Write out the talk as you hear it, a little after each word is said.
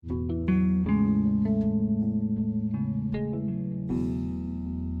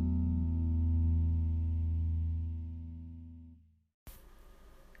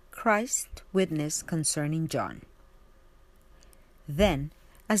Christ's witness concerning John. Then,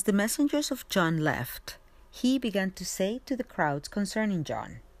 as the messengers of John left, he began to say to the crowds concerning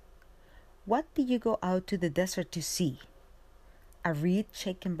John, "What did you go out to the desert to see? A reed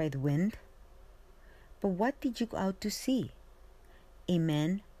shaken by the wind? But what did you go out to see? A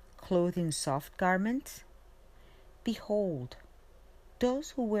man clothed in soft garments? Behold, those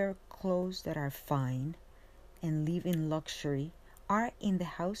who wear clothes that are fine and live in luxury are in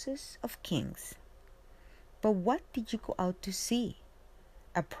the houses of kings. But what did you go out to see?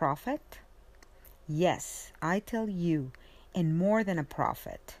 A prophet? Yes, I tell you, and more than a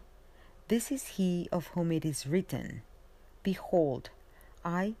prophet. This is he of whom it is written, 'Behold,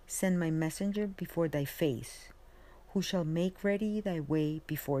 I send my messenger before thy face, who shall make ready thy way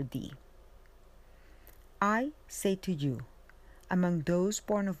before thee.' I say to you, among those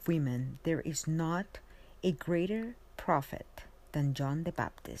born of women there is not a greater prophet than John the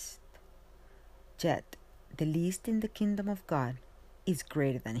Baptist. Yet the least in the kingdom of God is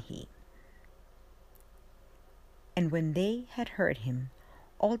greater than he." And when they had heard him,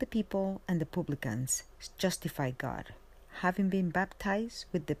 all the people and the publicans justified God, having been baptized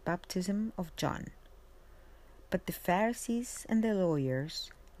with the baptism of John. But the Pharisees and the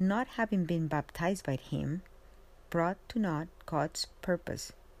lawyers, not having been baptized by him, brought to naught God's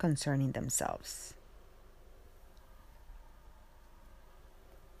purpose concerning themselves.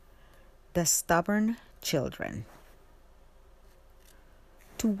 The stubborn children.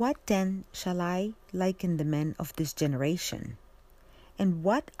 To what then shall I liken the men of this generation? And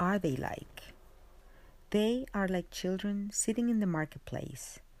what are they like? They are like children sitting in the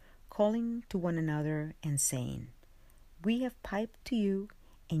marketplace, calling to one another and saying, "We have piped to you,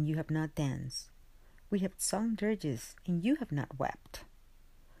 and you have not danced. We have sung dirges, and you have not wept."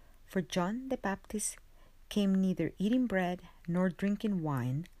 For John the Baptist came neither eating bread nor drinking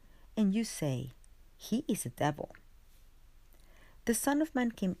wine, and you say, "He is a devil." The Son of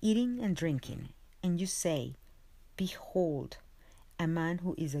Man came eating and drinking, and you say, "Behold, a man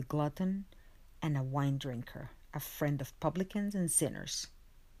who is a glutton and a wine drinker, a friend of publicans and sinners."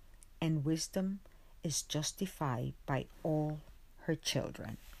 And wisdom is justified by all her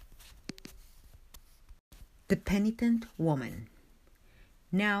children. The Penitent Woman.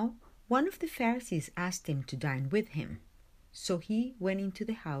 Now, one of the Pharisees asked him to dine with him. So he went into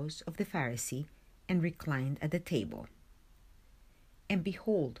the house of the Pharisee and reclined at the table. And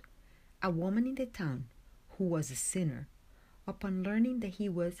behold, a woman in the town, who was a sinner, upon learning that he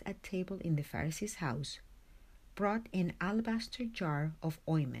was at table in the Pharisee's house, brought an alabaster jar of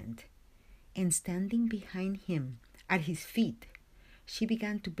ointment, and standing behind him at his feet, she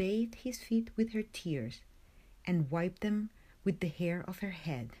began to bathe his feet with her tears, and wiped them with the hair of her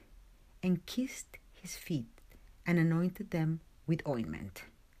head, and kissed his feet, and anointed them with ointment.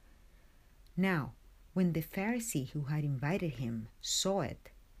 Now, when the Pharisee who had invited him saw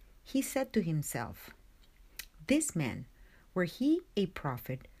it, he said to himself, "This man, were he a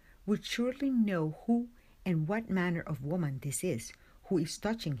prophet, would surely know who and what manner of woman this is who is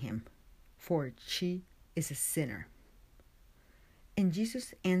touching him, for she is a sinner." And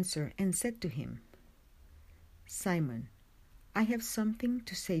Jesus answered and said to him, "Simon, I have something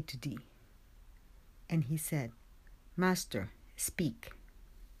to say to thee." And he said, "Master, speak."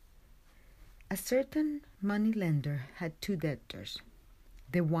 A certain money lender had two debtors.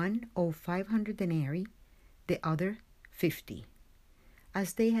 The one owed 500 denarii, the other 50.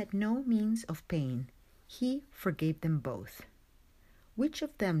 As they had no means of paying, he forgave them both. Which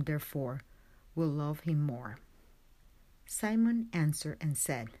of them, therefore, will love him more? Simon answered and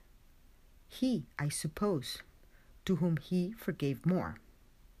said, "He, I suppose, to whom he forgave more."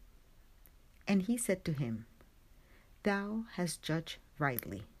 And he said to him, "Thou hast judged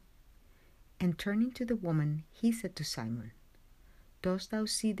rightly." And turning to the woman, he said to Simon, "Dost thou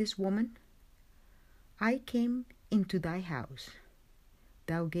see this woman? I came into thy house.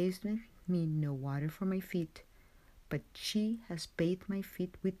 Thou gavest me no water for my feet, but she has bathed my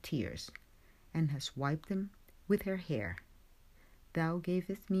feet with tears, and has wiped them with her hair. Thou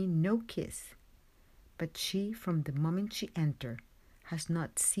gavest me no kiss, but she, from the moment she entered, has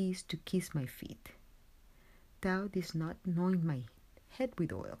not ceased to kiss my feet. Thou didst not anoint my head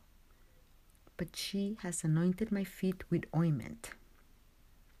with oil, but she has anointed my feet with ointment.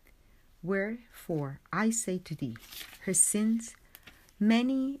 Wherefore I say to thee, her sins,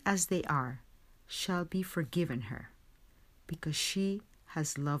 many as they are, shall be forgiven her, because she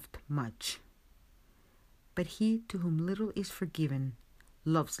has loved much. But he to whom little is forgiven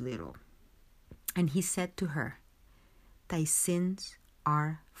loves little." And he said to her, "Thy sins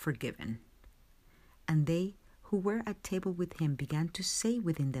are forgiven." And they who were at table with him began to say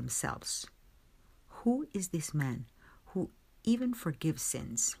within themselves, "Who is this man who even forgives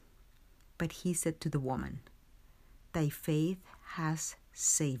sins?" But he said to the woman, "Thy faith has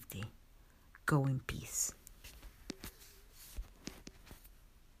saved thee. Go in peace."